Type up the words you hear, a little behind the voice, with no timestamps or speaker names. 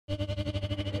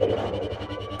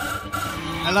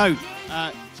Hello.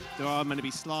 There are going to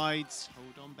be slides.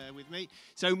 Hold on, bear with me.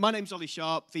 So my name's OIlie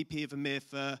Sharpe, VP of EMEA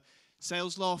for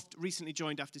Salesloft. Recently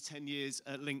joined after 10 years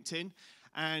at LinkedIn.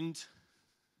 And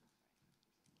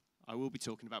I will be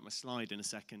talking about my slide in a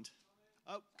second.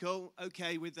 Oh, cool.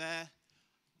 OK, we're there.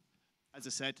 As I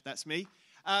said, that's me.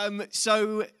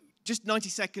 So just 90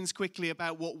 seconds quickly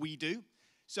about what we do.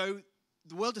 So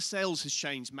the world of sales has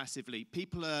changed massively.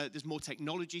 There's more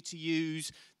technology to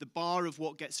use. The bar of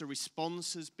what gets a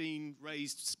response has been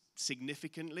raised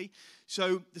significantly.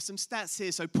 So there's some stats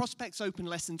here. So prospects open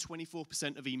less than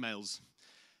 24% of emails.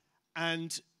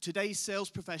 And today's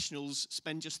sales professionals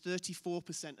spend just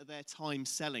 34% of their time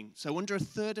selling. So around a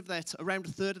third of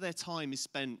their time is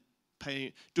spent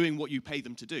doing what you pay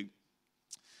them to do.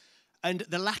 And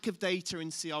the lack of data in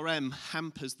CRM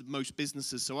hampers the most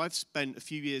businesses. So I've spent a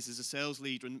few years as a sales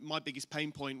leader, and my biggest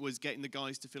pain point was getting the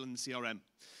guys to fill in the CRM.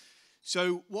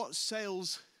 So what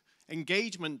sales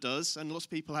engagement does, and lots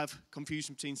of people have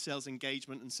confusion between sales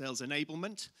engagement and sales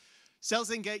enablement.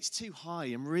 Sales engage too high.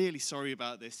 I'm really sorry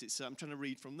about this. I'm trying to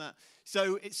read from that.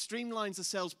 So it streamlines the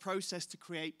sales process to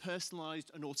create personalized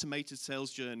and automated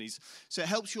sales journeys. So it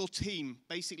helps your team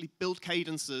basically build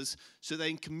cadences so they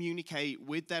can communicate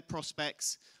with their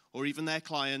prospects or even their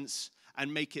clients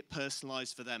and make it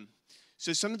personalized for them.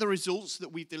 So some of the results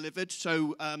that we've delivered.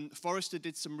 So Forrester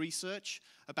did some research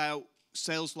about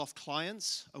Salesloft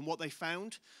clients, and what they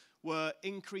found were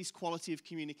increased quality of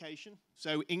communication,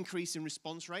 so increase in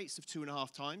response rates of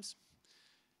 2.5 times,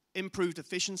 improved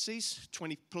efficiencies,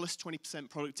 plus 20%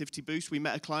 productivity boost. We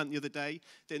met a client the other day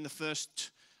that in the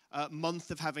first month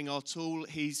of having our tool,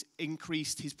 he's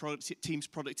increased his team's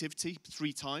productivity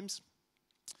 3 times.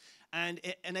 And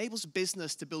it enables a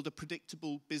business to build a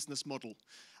predictable business model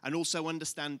and also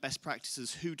understand best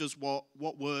practices, who does what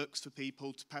works for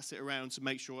people, to pass it around to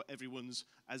make sure everyone's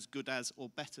as good as or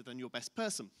better than your best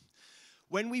person.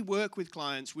 When we work with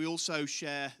clients, we also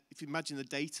share, if you imagine the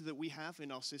data that we have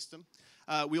in our system,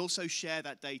 we also share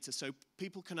that data so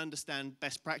people can understand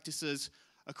best practices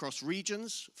across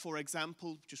regions. For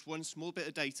example, just one small bit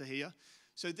of data here.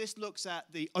 So this looks at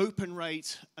the open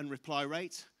rate and reply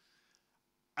rate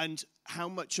and how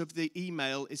much of the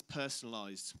email is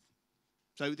personalized.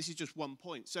 So this is just one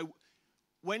point. So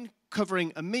when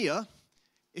covering EMEA,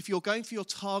 if you're going for your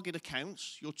target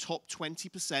accounts, your top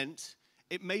 20%,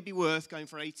 it may be worth going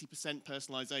for 80%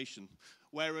 personalization.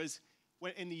 Whereas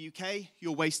when in the UK,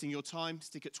 you're wasting your time,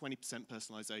 stick at 20%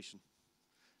 personalization.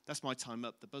 That's my time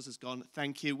up. The buzzer's gone.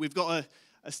 Thank you. We've got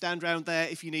a stand round there.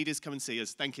 If you need us, come and see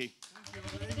us. Thank you.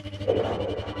 Thank you, Ollie.